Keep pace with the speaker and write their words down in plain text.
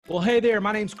Well, hey there,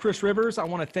 my name's Chris Rivers. I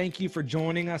want to thank you for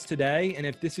joining us today. And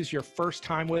if this is your first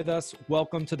time with us,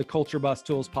 welcome to the Culture Bus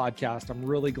Tools podcast. I'm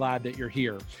really glad that you're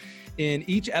here. In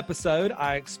each episode,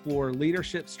 I explore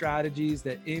leadership strategies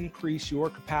that increase your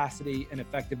capacity and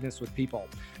effectiveness with people.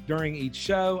 During each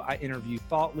show, I interview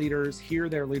thought leaders, hear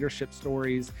their leadership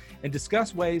stories, and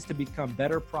discuss ways to become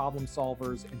better problem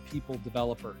solvers and people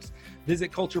developers.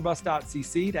 Visit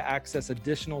culturebus.cc to access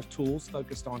additional tools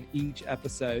focused on each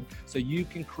episode so you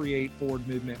can create forward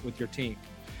movement with your team.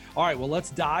 All right, well, let's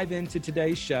dive into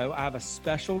today's show. I have a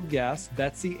special guest,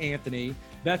 Betsy Anthony.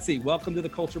 Betsy, welcome to the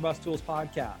Culture Bus Tools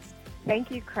podcast.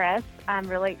 Thank you, Chris. I'm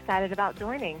really excited about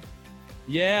joining.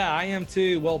 Yeah, I am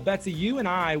too. Well, Betsy, you and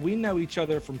I, we know each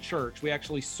other from church. We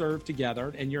actually serve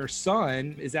together, and your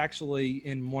son is actually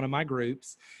in one of my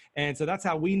groups. And so that's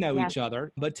how we know each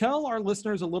other. But tell our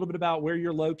listeners a little bit about where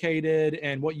you're located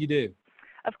and what you do.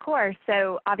 Of course.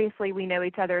 So obviously we know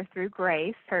each other through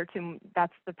Grace Church, and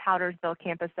that's the Powdersville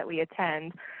campus that we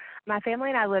attend. My family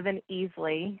and I live in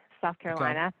Easley, South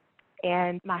Carolina. Okay.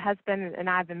 And my husband and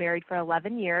I have been married for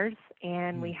 11 years,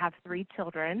 and we have 3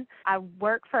 children. I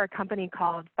work for a company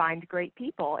called Find Great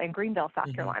People in Greenville,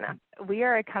 South Carolina. We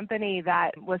are a company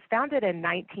that was founded in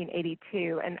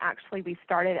 1982, and actually we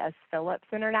started as Phillips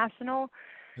International.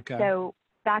 Okay. So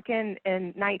back in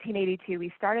 1982,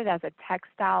 we started as a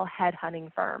textile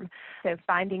headhunting firm, so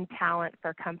finding talent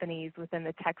for companies within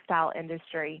the textile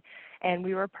industry. And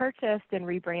we were purchased and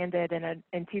rebranded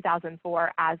in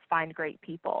 2004 as Find Great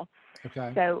People.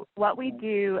 Okay. So what we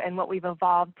do and what we've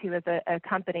evolved to as a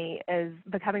company is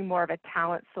becoming more of a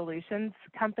talent solutions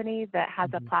company that has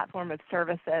a platform of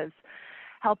services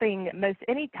helping most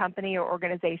any company or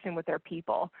organization with their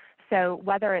people. So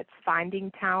whether it's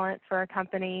finding talent for a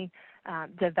company,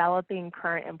 developing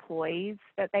current employees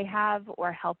that they have,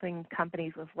 or helping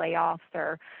companies with layoffs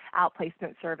or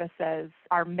outplacement services,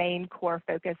 our main core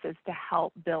focus is to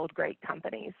help build great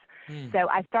companies. So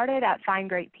I started at Find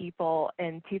Great People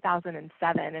in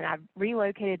 2007, and I've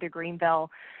relocated to Greenville,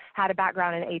 had a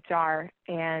background in HR,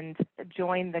 and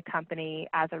joined the company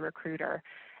as a recruiter.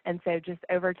 And so just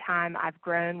over time, I've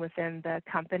grown within the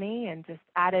company and just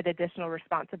added additional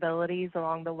responsibilities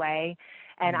along the way.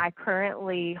 And I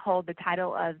currently hold the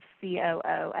title of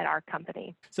COO at our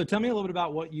company. So tell me a little bit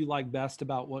about what you like best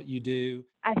about what you do.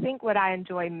 I think what I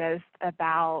enjoy most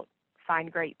about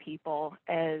Find Great People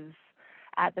is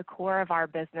at the core of our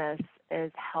business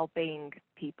is helping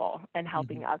people and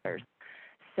helping others.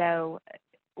 So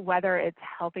whether it's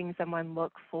helping someone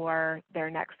look for their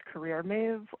next career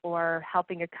move or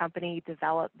helping a company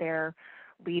develop their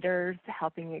leaders,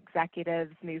 helping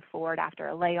executives move forward after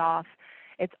a layoff,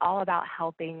 it's all about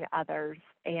helping others,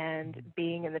 and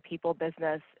being in the people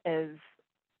business is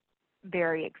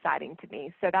very exciting to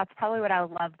me. So that's probably what I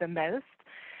love the most.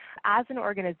 As an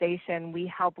organization, we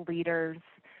help leaders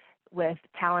with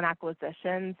talent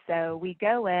acquisition. So we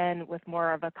go in with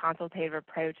more of a consultative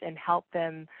approach and help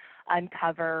them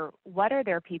uncover what are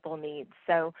their people needs.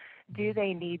 So do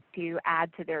they need to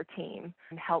add to their team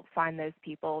and help find those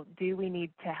people? Do we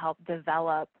need to help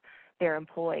develop their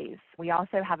employees? We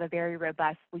also have a very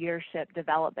robust leadership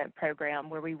development program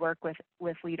where we work with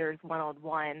leaders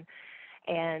one-on-one,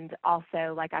 and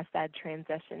also, like I said,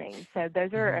 transitioning. So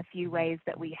those are a few ways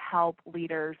that we help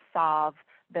leaders solve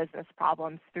business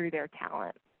problems through their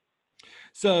talent.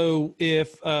 So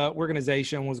if an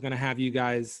organization was going to have you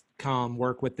guys come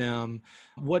work with them,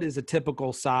 what is a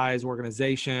typical size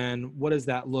organization? What does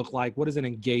that look like? What does an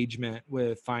engagement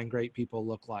with Find Great People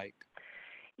look like?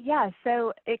 Yeah,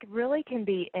 so it really can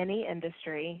be any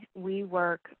industry. We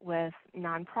work with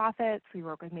nonprofits, we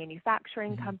work with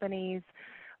manufacturing companies,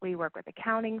 we work with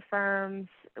accounting firms,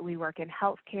 we work in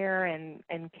healthcare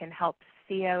and can help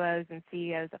COOs and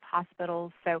CEOs of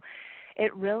hospitals. So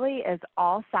it really is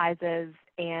all sizes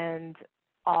and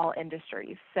all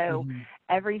industries. So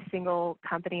every single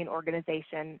company and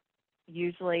organization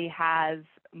usually has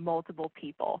multiple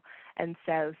people. And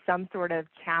so some sort of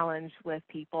challenge with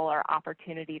people or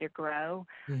opportunity to grow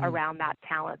around that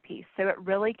talent piece. So it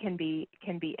really can be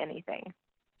anything.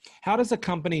 How does a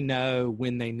company know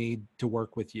when they need to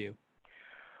work with you?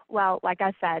 Well, like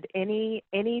I said, any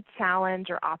challenge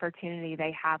or opportunity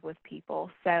they have with people.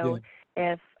 So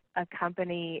if a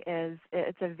company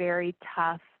it's a very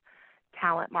tough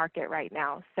talent market right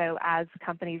now. So as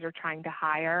companies are trying to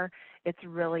hire, it's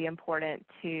really important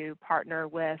to partner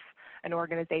with an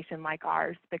organization like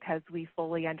ours because we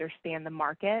fully understand the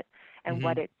market and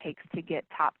what it takes to get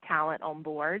top talent on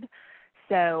board.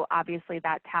 So obviously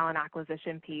that talent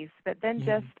acquisition piece, but then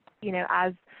just,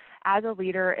 as as a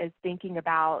leader is thinking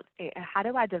about how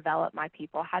do I develop my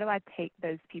people? How do I take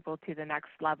those people to the next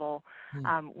level?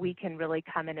 We can really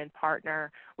come in and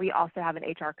partner. We also have an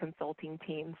HR consulting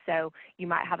team. So you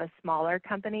might have a smaller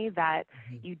company that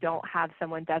you don't have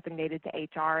someone designated to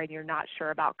HR and you're not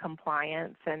sure about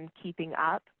compliance and keeping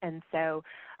up. And so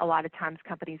a lot of times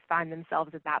companies find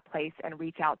themselves at that place and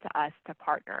reach out to us to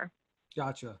partner.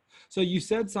 Gotcha. So you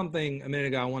said something a minute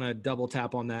ago. I want to double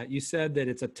tap on that. You said that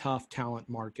it's a tough talent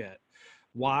market.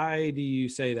 Why do you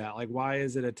say that? Like, why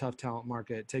is it a tough talent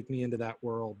market? Take me into that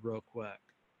world real quick.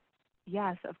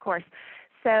 Yes, of course.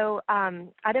 So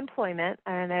unemployment,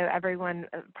 and I know everyone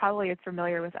probably is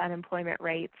familiar with unemployment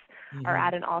rates, are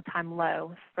at an all-time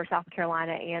low for South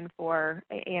Carolina and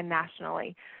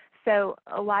nationally. So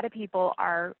a lot of people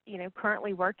are,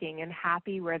 currently working and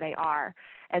happy where they are.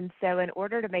 And so in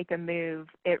order to make a move,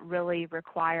 it really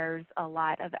requires a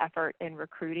lot of effort in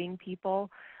recruiting people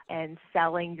and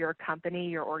selling your company,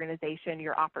 your organization,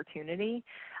 your opportunity.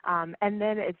 And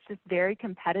then it's just very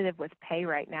competitive with pay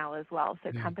right now as well.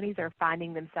 So companies are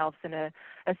finding themselves in a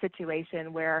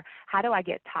situation where how do I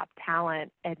get top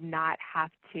talent and not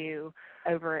have to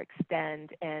overextend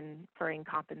for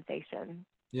compensation?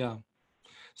 Yeah.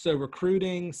 So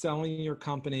recruiting, selling your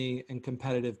company, and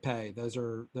competitive pay, those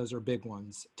are big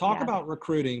ones. Talk about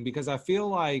recruiting, because I feel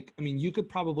like, you could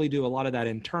probably do a lot of that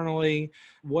internally.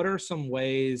 What are some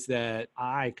ways that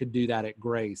I could do that at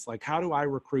Grace? Like, how do I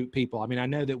recruit people? I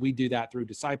know that we do that through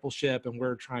discipleship and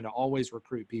we're trying to always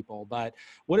recruit people, but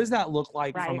what does that look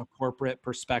like from a corporate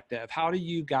perspective? How do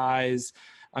you guys,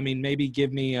 maybe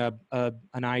give me an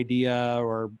idea,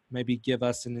 or maybe give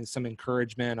us some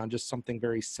encouragement on just something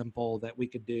very simple that we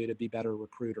could do to be better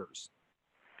recruiters?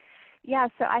 Yeah,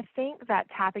 so I think that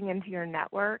tapping into your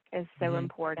network is so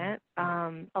important.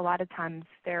 A lot of times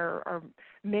there are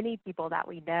many people that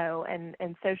we know,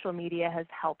 and social media has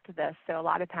helped this. So a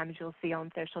lot of times you'll see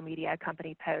on social media a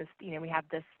company post, we have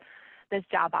this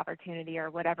job opportunity or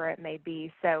whatever it may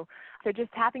be. So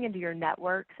just tapping into your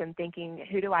networks and thinking,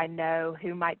 who do I know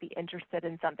who might be interested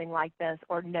in something like this,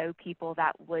 or know people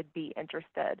that would be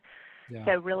interested. Yeah.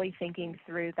 So really thinking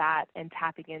through that and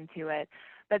tapping into it.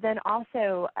 But then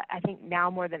also, I think now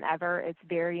more than ever, it's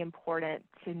very important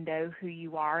to know who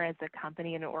you are as a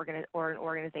company and or an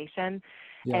organization,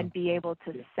 and be able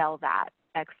to sell that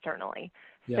externally.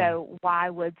 So why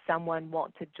would someone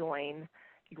want to join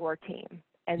your team?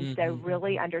 And so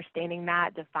really understanding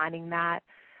that, defining that,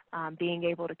 being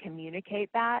able to communicate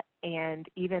that, and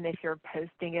even if you're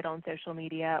posting it on social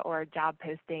media or a job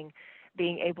posting,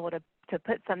 being able to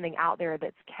put something out there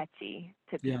that's catchy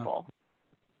to people.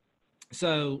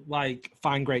 So like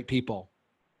find great people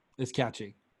is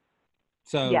catchy.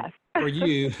 So yes. For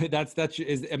you,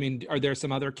 are there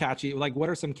some other catchy, like what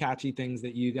are some catchy things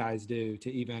that you guys do to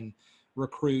even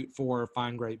recruit for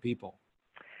find great people?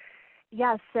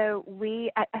 Yeah, so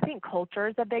I think culture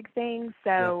is a big thing.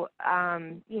 So,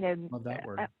 Love that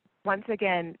word. Once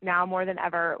again, now more than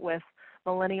ever, with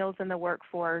millennials in the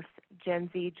workforce, Gen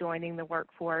Z joining the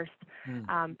workforce,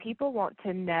 people want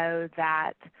to know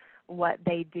that what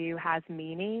they do has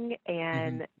meaning,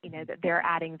 and that they're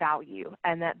adding value,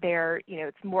 and that they're,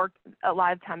 it's a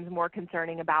lot of times more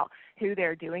concerning about who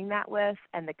they're doing that with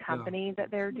and the company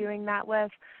that they're doing that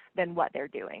with than what they're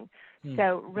doing.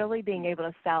 So really being able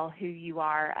to sell who you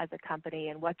are as a company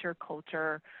and what your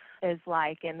culture is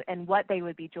like, and what they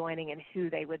would be joining and who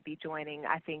they would be joining,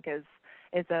 I think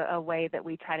is a way that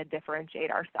we try to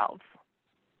differentiate ourselves.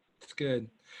 That's good.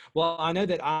 Well, I know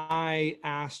that I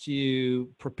asked you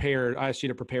to prepare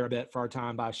a bit for our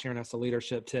time by sharing us a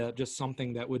leadership tip, just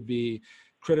something that would be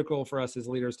critical for us as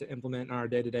leaders to implement in our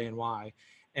day-to-day, and why.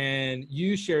 And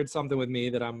you shared something with me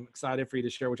that I'm excited for you to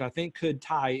share, which I think could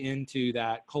tie into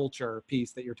that culture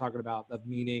piece that you're talking about, of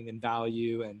meaning and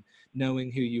value and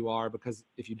knowing who you are. Because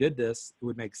if you did this, it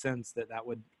would make sense that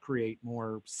would create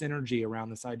more synergy around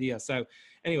this idea. So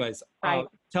anyways,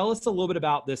 tell us a little bit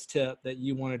about this tip that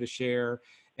you wanted to share,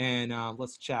 and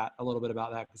let's chat a little bit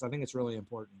about that, because I think it's really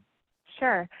important.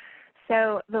 Sure.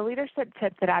 So the leadership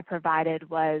tip that I provided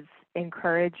was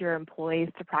encourage your employees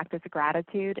to practice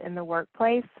gratitude in the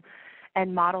workplace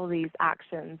and model these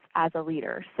actions as a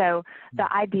leader. So the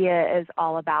idea is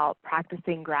all about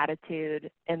practicing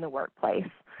gratitude in the workplace.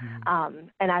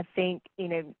 And I think,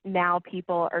 now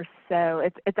people are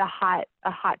it's a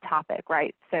hot topic,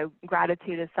 right? So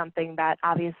gratitude is something that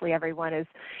obviously everyone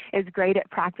is great at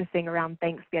practicing around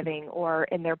Thanksgiving or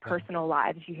in their personal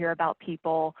lives. You hear about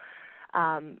people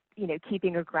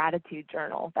keeping a gratitude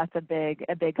journal. That's a big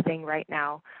thing right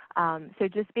now. So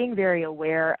just being very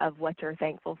aware of what you're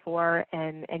thankful for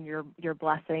and your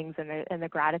blessings and the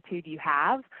gratitude you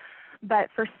have. But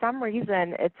for some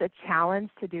reason, it's a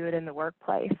challenge to do it in the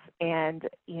workplace. And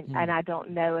I don't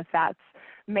know if that's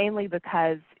mainly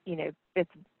because,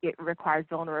 it requires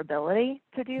vulnerability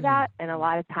to do that. And a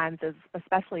lot of times,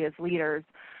 especially as leaders,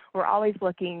 we're always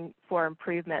looking for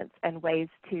improvements and ways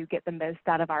to get the most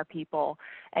out of our people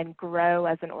and grow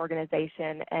as an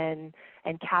organization and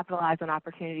capitalize on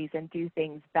opportunities and do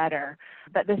things better.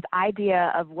 But this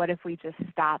idea of what if we just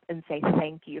stop and say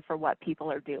thank you for what people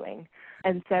are doing.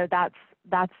 And so that's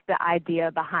the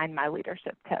idea behind my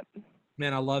leadership tip.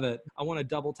 Man, I love it. I want to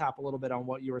double tap a little bit on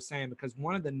what you were saying, because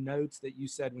one of the notes that you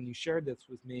said when you shared this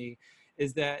with me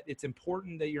is that it's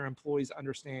important that your employees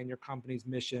understand your company's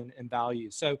mission and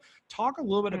values. So talk a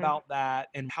little bit about that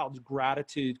and how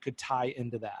gratitude could tie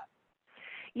into that.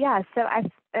 Yeah, so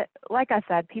like I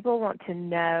said, people want to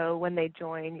know when they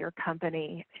join your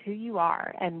company who you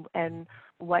are and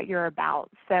what you're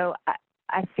about. So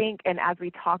I think, and as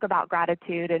we talk about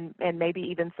gratitude and maybe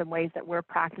even some ways that we're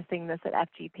practicing this at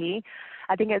FGP,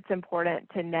 I think it's important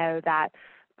to know that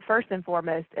first and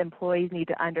foremost, employees need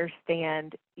to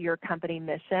understand your company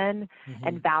mission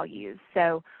and values.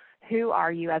 So who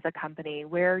are you as a company?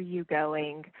 Where are you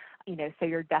going? So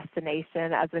your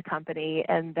destination as a company,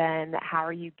 and then how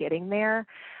are you getting there?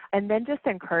 And then just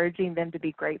encouraging them to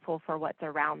be grateful for what's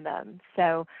around them.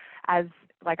 So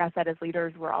like I said, as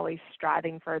leaders, we're always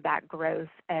striving for that growth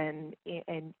and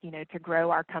to grow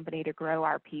our company, to grow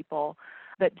our people,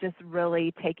 but just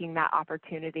really taking that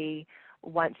opportunity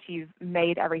once you've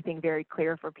made everything very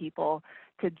clear for people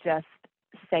to just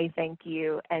say thank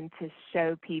you and to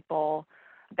show people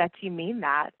that you mean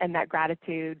that and that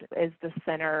gratitude is the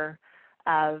center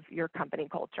of your company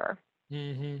culture.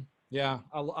 Yeah,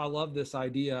 I love this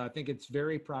idea. I think it's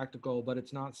very practical, but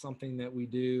it's not something that we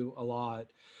do a lot.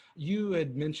 You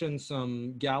had mentioned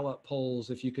some Gallup polls.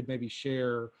 If you could maybe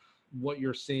share what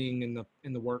you're seeing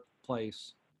in the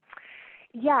workplace.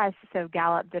 Yes, so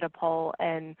Gallup did a poll,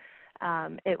 and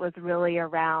it was really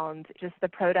around just the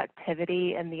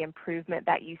productivity and the improvement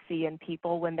that you see in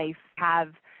people when they have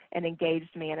an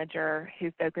engaged manager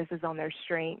who focuses on their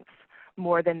strengths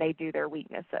more than they do their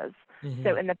weaknesses.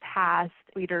 So in the past,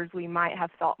 leaders, we might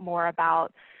have thought more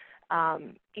about,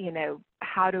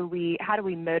 how do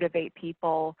we motivate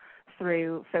people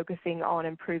through focusing on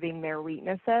improving their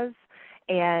weaknesses,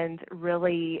 and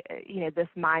really, this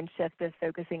mind shift of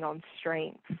focusing on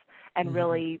strengths and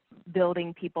really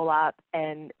building people up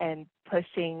and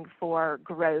pushing for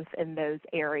growth in those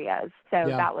areas. So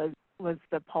that was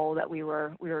the poll that we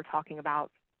were talking about.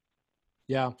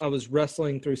 Yeah, I was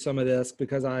wrestling through some of this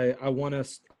because I want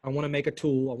to make a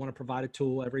tool. I want to provide a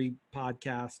tool every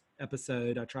podcast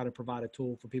episode. I try to provide a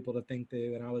tool for people to think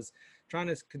through. And I was trying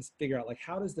to figure out, like,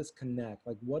 how does this connect?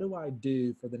 Like, what do I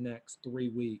do for the next 3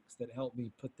 weeks that help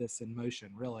me put this in motion,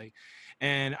 really?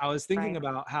 And I was thinking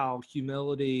about how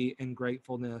humility and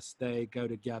gratefulness, they go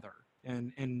together.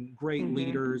 And great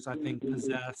leaders, I think,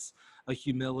 possess a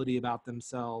humility about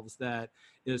themselves that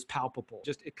is palpable.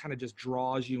 It kind of just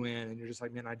draws you in, and you're just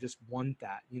like, man, I just want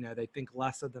that. They think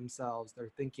less of themselves. They're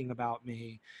thinking about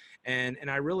me. And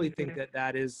I really think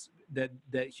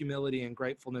that humility and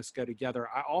gratefulness go together.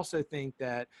 I also think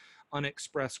that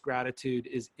unexpressed gratitude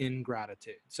is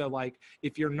ingratitude. So, like,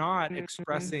 if you're not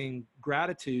expressing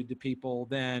gratitude to people,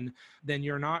 then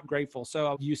you're not grateful.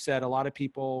 So you said a lot of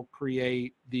people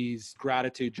create these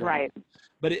gratitude journals.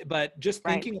 Right. But just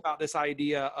thinking about this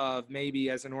idea of maybe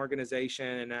as an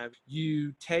organization, and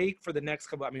you take for the next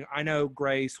couple, I know,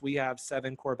 Grace, we have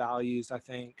 7 core values. I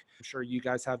think, I'm sure you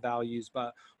guys have values,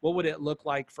 but what would it look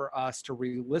like for us to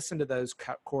re-listen to those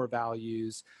core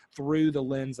values through the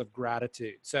lens of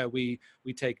gratitude? So we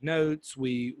take notes,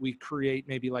 we create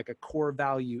maybe like a core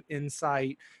value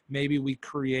insight. Maybe we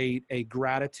create a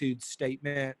gratitude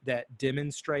statement that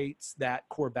demonstrates that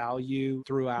core value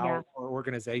throughout our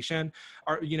organization.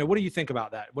 What do you think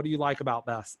about that? What do you like about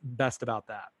best about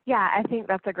that? Yeah, I think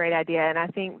that's a great idea. And I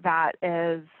think that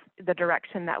is the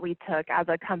direction that we took as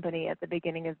a company at the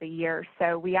beginning of the year.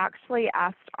 So we actually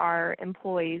asked our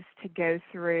employees to go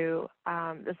through,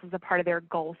 this was a part of their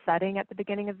goal setting at the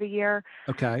beginning of the year.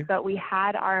 Okay. But we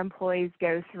had our employees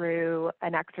go through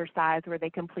an exercise where they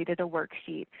completed a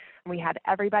worksheet. And we had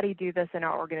everybody do this in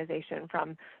our organization,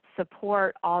 from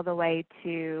support all the way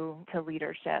to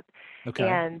leadership. Okay.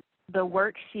 And the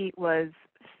worksheet was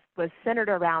centered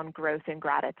around growth and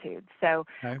gratitude. So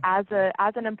as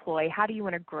an employee, how do you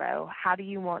want to grow? How do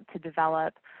you want to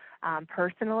develop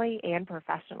personally and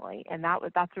professionally. And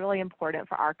that's really important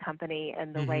for our company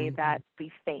and the way that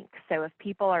we think. So if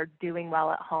people are doing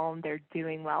well at home, they're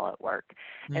doing well at work.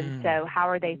 And so how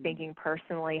are they thinking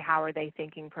personally? How are they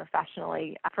thinking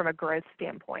professionally from a growth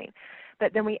standpoint?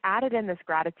 But then we added in this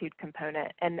gratitude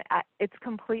component, and it's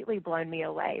completely blown me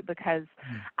away because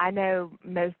I know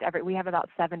we have about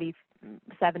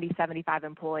 75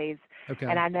 employees,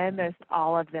 and I know most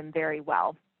all of them very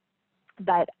well.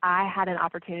 But I had an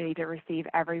opportunity to receive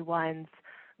everyone's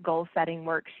goal-setting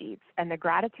worksheets, and the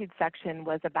gratitude section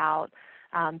was about,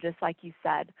 just like you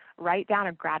said, write down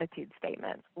a gratitude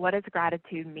statement. What does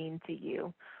gratitude mean to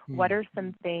you? What are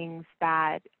some things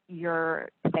that you're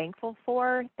thankful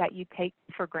for that you take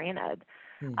for granted?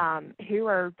 Who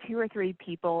are 2 or 3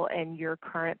 people in your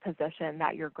current position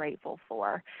that you're grateful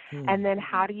for? And then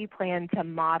how do you plan to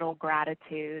model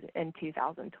gratitude in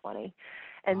 2020?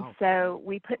 And so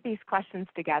we put these questions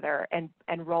together and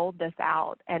rolled this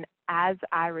out. And as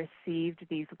I received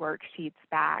these worksheets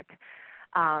back,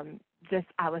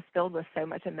 I was filled with so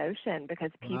much emotion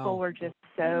because people were just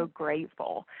so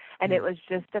grateful. And it was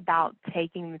just about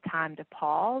taking the time to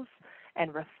pause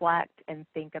and reflect and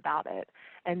think about it.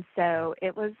 And so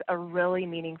it was a really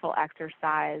meaningful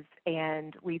exercise,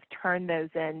 and we've turned those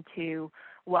into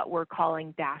what we're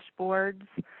calling dashboards,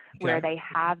 where they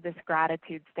have this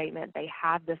gratitude statement. They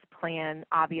have this plan,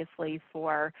 obviously,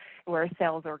 we're a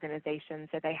sales organization,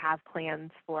 so they have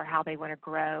plans for how they want to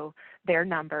grow their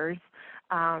numbers.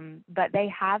 But they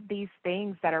have these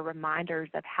things that are reminders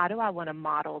of how do I want to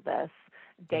model this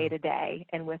day to day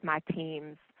and with my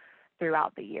teams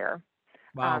throughout the year.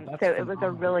 Wow, so it was a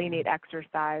really neat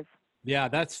exercise. Yeah,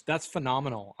 that's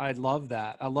phenomenal. I love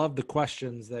that. I love the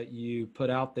questions that you put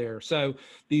out there. So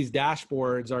these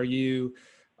dashboards,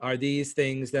 are these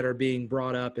things that are being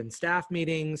brought up in staff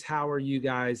meetings? How are you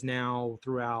guys now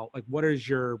throughout, like, what is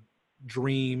your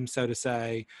dream, so to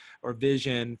say, or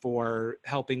vision for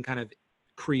helping kind of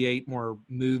create more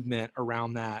movement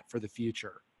around that for the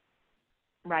future?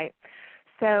 Right.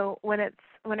 So when it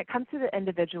comes to the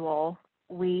individual,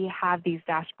 we have these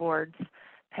dashboards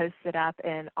posted up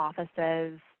in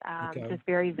offices, just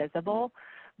very visible.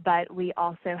 But we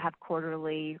also have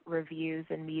quarterly reviews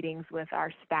and meetings with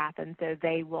our staff, and so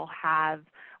we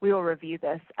will review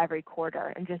this every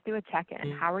quarter and just do a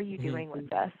check-in. How are you doing with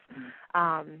this?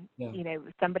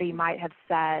 Somebody might have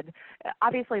said,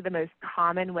 obviously the most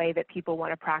common way that people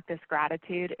want to practice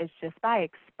gratitude is just by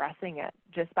expressing it,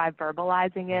 just by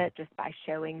verbalizing it, just by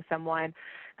showing someone.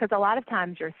 Because a lot of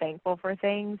times you're thankful for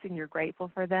things and you're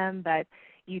grateful for them, but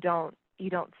you don't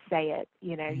say it.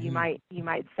 You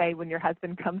might say when your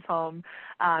husband comes home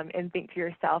and think to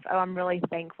yourself, oh, I'm really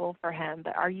thankful for him,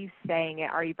 but are you saying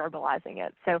it? Are you verbalizing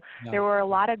it? So there were a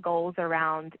lot of goals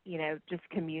around, just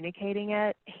communicating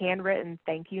it. Handwritten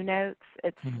thank you notes.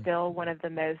 It's still one of the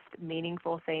most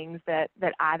meaningful things that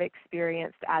I've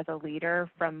experienced as a leader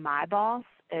from my boss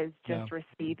is just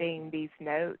receiving these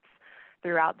notes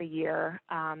throughout the year,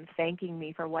 thanking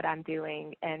me for what I'm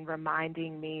doing and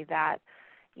reminding me that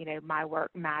my work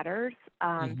matters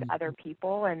to other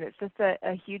people, and it's just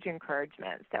a huge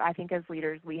encouragement. So I think as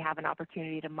leaders, we have an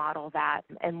opportunity to model that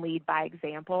and lead by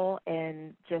example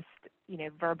and just,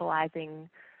 verbalizing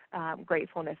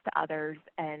gratefulness to others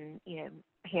and,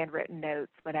 handwritten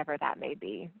notes, whatever that may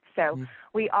be. So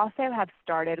we also have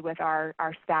started with our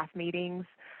staff meetings.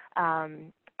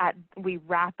 We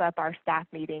wrap up our staff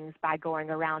meetings by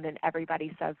going around and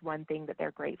everybody says one thing that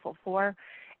they're grateful for.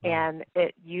 And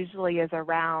it usually is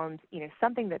around,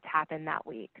 something that's happened that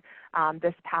week.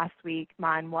 This past week,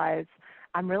 mine was,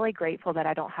 I'm really grateful that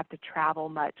I don't have to travel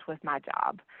much with my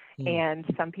job. And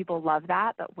some people love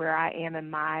that, but where I am in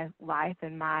my life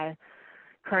and my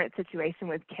current situation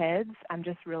with kids, I'm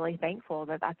just really thankful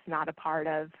that that's not a part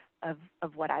of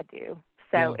what I do.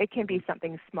 So it can be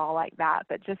something small like that,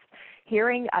 but just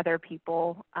hearing other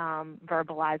people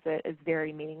verbalize it is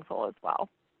very meaningful as well.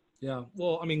 Yeah.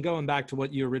 Well, I mean, going back to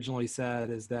what you originally said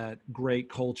is that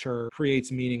great culture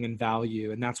creates meaning and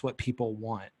value, and that's what people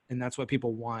want. And that's what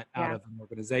people want out of an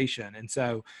organization. And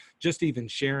so just even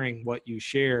sharing what you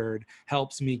shared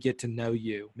helps me get to know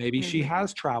you. Maybe she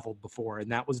has traveled before and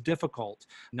that was difficult.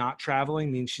 Not traveling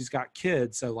means she's got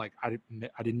kids. So like, I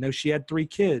didn't know she had 3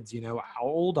 kids, how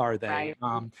old are they?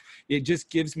 Right. It just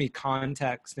gives me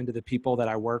context into the people that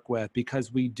I work with,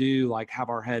 because we do like have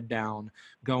our head down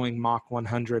going Mach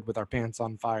 100 with our pants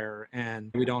on fire,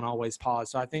 and we don't always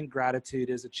pause. So I think gratitude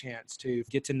is a chance to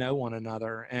get to know one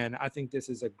another. And I think this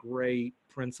is a great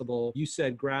principle. You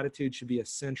said gratitude should be a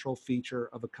central feature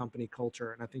of a company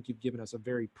culture. And I think you've given us a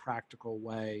very practical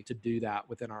way to do that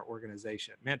within our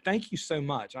organization. Man, thank you so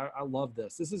much. I love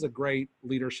this. This is a great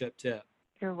leadership tip.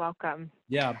 You're welcome.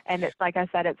 Yeah. And it's like I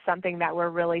said, it's something that we're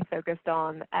really focused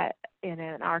on in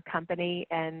our company,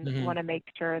 and want to make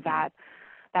sure that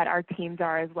our teams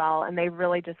are as well. And they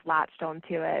really just latched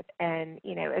onto it. And,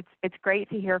 it's great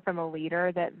to hear from a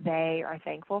leader that they are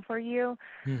thankful for you.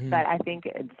 But I think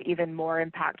it's even more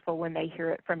impactful when they hear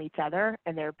it from each other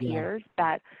and their peers,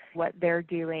 that what they're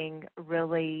doing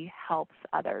really helps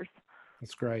others.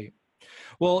 That's great.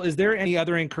 Well, is there any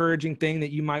other encouraging thing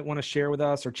that you might want to share with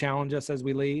us or challenge us as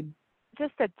we lead?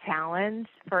 Just a challenge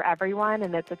for everyone,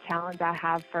 and it's a challenge I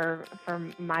have for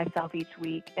myself each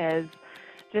week, is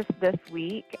just this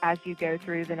week, as you go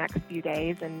through the next few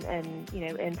days and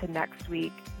into next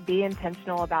week, be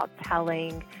intentional about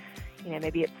telling,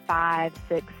 maybe it's 5,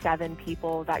 6, 7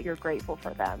 people that you're grateful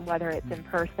for them, whether it's in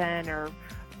person or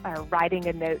writing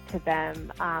a note to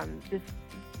them, just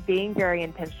being very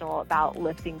intentional about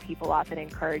lifting people up and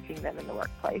encouraging them in the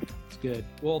workplace. That's good.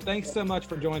 Well, thanks so much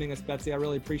for joining us, Betsy. I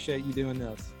really appreciate you doing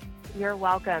this. You're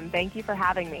welcome. Thank you for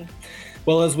having me.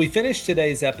 Well, as we finish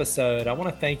today's episode, I want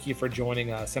to thank you for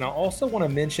joining us. And I also want to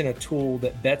mention a tool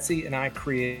that Betsy and I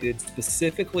created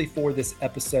specifically for this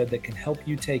episode that can help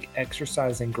you take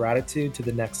exercising gratitude to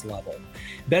the next level.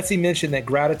 Betsy mentioned that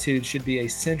gratitude should be a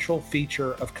central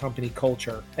feature of company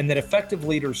culture, and that effective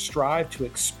leaders strive to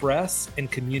express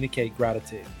and communicate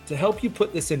gratitude. To help you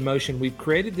put this in motion, we've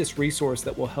created this resource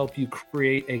that will help you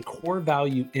create a core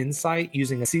value insight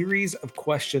using a series of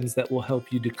questions that will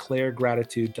help you declare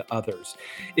gratitude to others.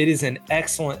 It is an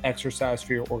excellent exercise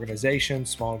for your organization,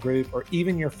 small group, or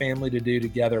even your family to do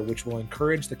together, which will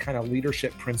encourage the kind of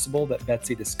leadership principle that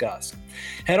Betsy discussed.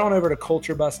 Head on over to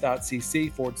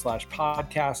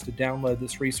culturebus.cc/podcast to download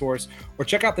this resource, or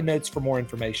check out the notes for more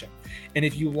information. And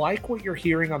if you like what you're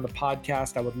hearing on the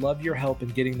podcast, I would love your help in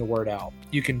getting the word out.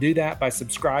 You can do that by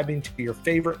subscribing to your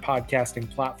favorite podcasting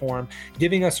platform,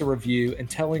 giving us a review, and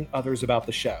telling others about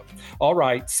the show. All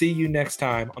right, see you next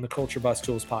time on the Culture Bus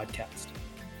Tools podcast.